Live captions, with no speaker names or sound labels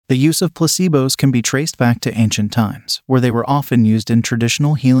The use of placebos can be traced back to ancient times, where they were often used in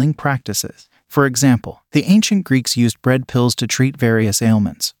traditional healing practices. For example, the ancient Greeks used bread pills to treat various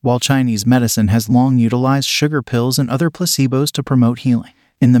ailments, while Chinese medicine has long utilized sugar pills and other placebos to promote healing.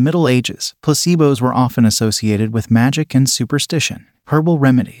 In the Middle Ages, placebos were often associated with magic and superstition. Herbal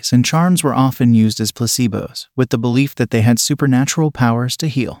remedies and charms were often used as placebos, with the belief that they had supernatural powers to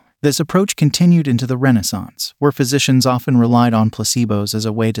heal. This approach continued into the Renaissance, where physicians often relied on placebos as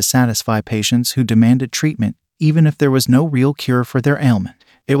a way to satisfy patients who demanded treatment, even if there was no real cure for their ailment.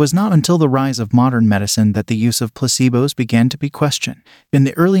 It was not until the rise of modern medicine that the use of placebos began to be questioned. In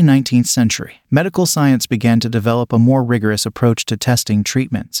the early 19th century, medical science began to develop a more rigorous approach to testing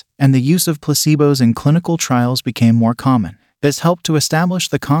treatments, and the use of placebos in clinical trials became more common. This helped to establish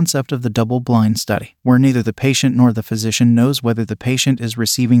the concept of the double-blind study, where neither the patient nor the physician knows whether the patient is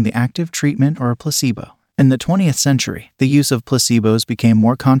receiving the active treatment or a placebo. In the 20th century, the use of placebos became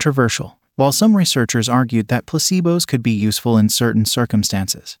more controversial. While some researchers argued that placebos could be useful in certain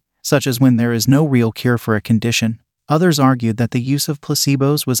circumstances, such as when there is no real cure for a condition, others argued that the use of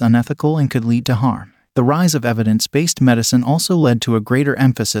placebos was unethical and could lead to harm. The rise of evidence-based medicine also led to a greater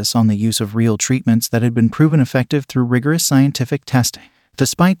emphasis on the use of real treatments that had been proven effective through rigorous scientific testing.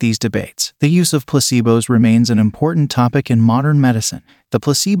 Despite these debates, the use of placebos remains an important topic in modern medicine. The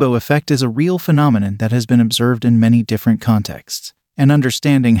placebo effect is a real phenomenon that has been observed in many different contexts, and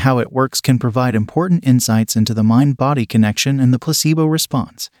understanding how it works can provide important insights into the mind-body connection and the placebo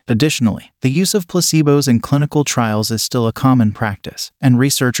response. Additionally, the use of placebos in clinical trials is still a common practice, and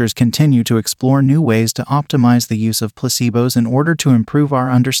researchers continue to explore new ways to optimize the use of placebos in order to improve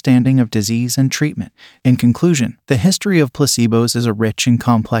our understanding of disease and treatment. In conclusion, the history of placebos is a rich and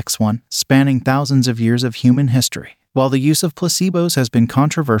complex one, spanning thousands of years of human history. While the use of placebos has been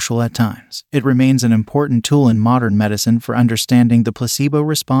controversial at times, it remains an important tool in modern medicine for understanding the placebo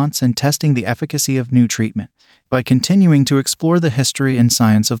response and testing the efficacy of new treatment. By continuing to explore the history and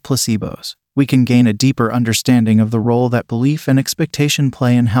science of placebos, we can gain a deeper understanding of the role that belief and expectation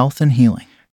play in health and healing.